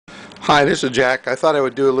Hi, this is Jack. I thought I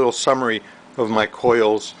would do a little summary of my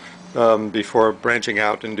coils before branching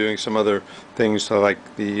out and doing some other things like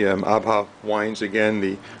the ABBA winds again,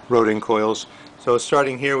 the rotating coils. So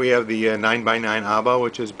starting here we have the 9x9 ABBA,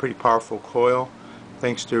 which is a pretty powerful coil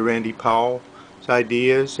thanks to Randy Powell's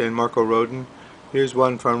ideas and Marco Rodin. Here's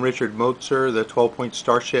one from Richard Motzer, the 12-point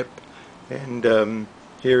Starship, and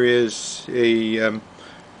here is a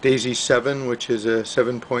Daisy 7, which is a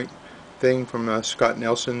 7-point thing from Scott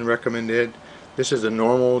Nelson recommended. This is a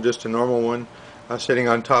normal, just a normal one, sitting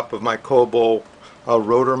on top of my Coil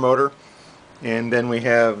rotor motor. And then we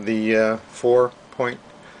have the 4-point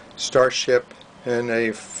Starship and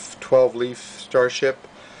a 12-leaf Starship.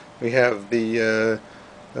 We have the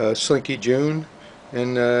Slinky June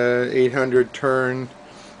and 800 turn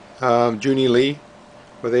Junie Lee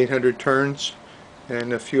with 800 turns,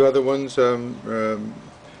 and a few other ones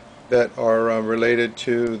that are related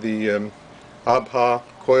to the ABBA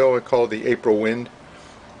coil, we call the April Wind,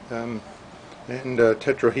 and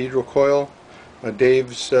tetrahedral coil,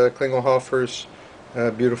 Dave's Klingelhofer's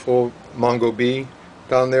beautiful Mongo B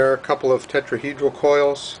down there, a couple of tetrahedral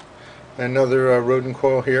coils, another Rodin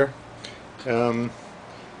coil here, and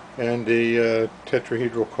a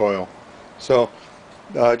tetrahedral coil. So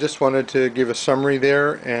I just wanted to give a summary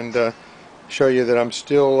there and show you that I'm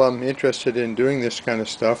still interested in doing this kind of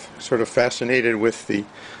stuff, sort of fascinated with the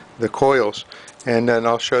coils. And then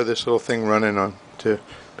I'll show this little thing running on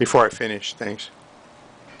before I finish. Thanks.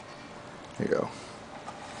 There you go.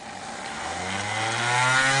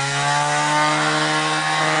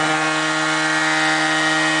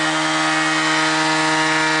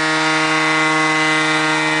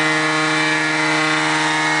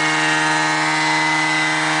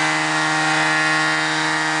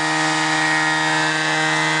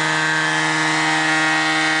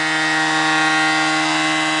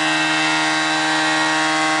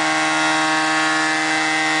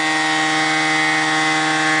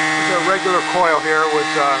 Regular coil here with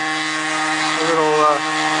a little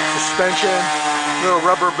suspension, little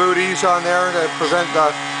rubber booties on there to prevent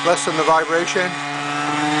lessen the vibration.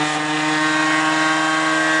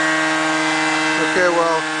 Okay,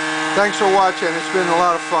 well, thanks for watching. It's been a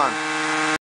lot of fun.